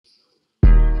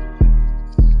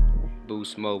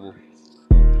Boost Mobile.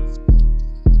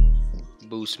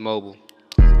 Boost Mobile.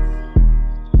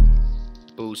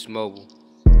 Boost Mobile.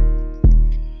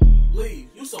 Lee,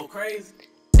 you so crazy.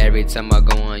 Every time I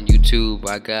go on YouTube,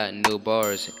 I got new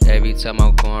bars. Every time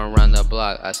I'm going around the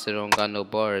block, I still don't got no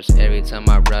bars. Every time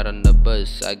I ride on the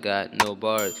bus, I got no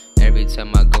bars. Every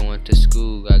time I go into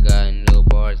school, I got no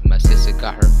bars. My sister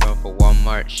got her phone for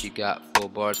Walmart, she got 4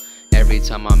 bars. Every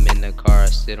time I'm in the car, I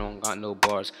still don't got no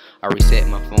bars. I reset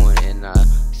my phone and I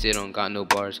still don't got no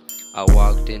bars. I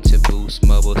walked into Boost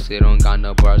Mobile, still don't got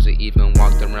no bars. I even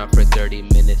walked around for 30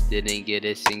 minutes, didn't get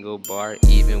a single bar.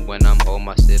 Even when I'm home,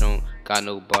 I still don't got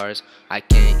no bars. I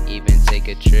can't even take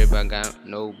a trip, I got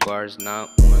no bars. Not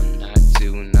 1, not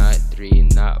 2, not 3,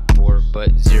 not 4,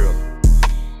 but 0.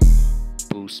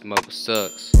 Boost Mobile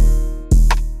sucks.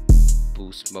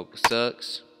 Boost Mobile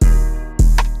sucks.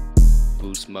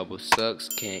 Boost Mobile sucks,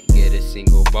 can't get a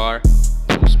single bar.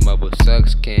 Boost Mobile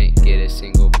sucks, can't get a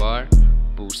single bar.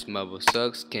 Boost Mobile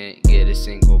sucks, can't get a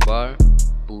single bar.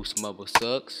 Boost Mobile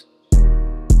sucks.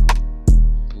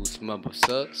 Boost Mobile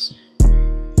sucks.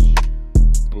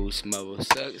 Boost Mobile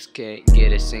sucks, can't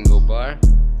get a single bar.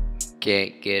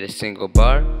 Can't get a single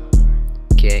bar.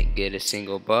 Can't get a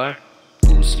single bar.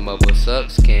 Boost Mobile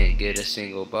sucks, can't get a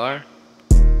single bar.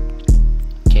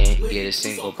 Can't get a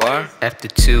single bar. After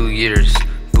 2 years,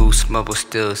 Boost Mobile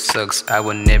still sucks. I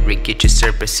will never get your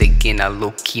service again. I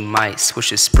low-key might switch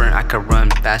to Sprint. I could run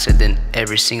faster than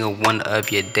every single one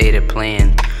of your data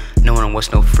plan. No one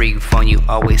wants no free phone, you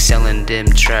always selling them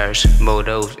trash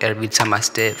motos. Every time I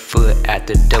step foot at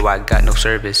the door, I got no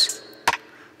service.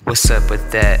 What's up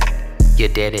with that? Your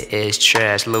data is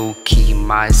trash. Low-key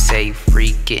might say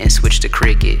free, getting switched to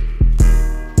Cricket.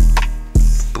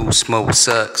 Boost Mobile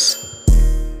sucks.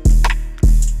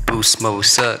 Boost Mobile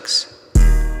sucks.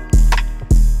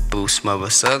 Boost Mobile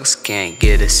sucks, can't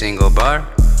get a single bar.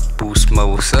 Boost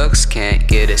Mobile sucks, can't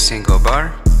get a single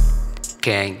bar.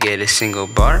 Can't get a single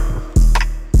bar.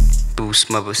 Boost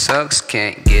Mobile sucks,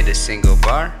 can't get a single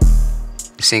bar.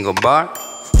 Single bar.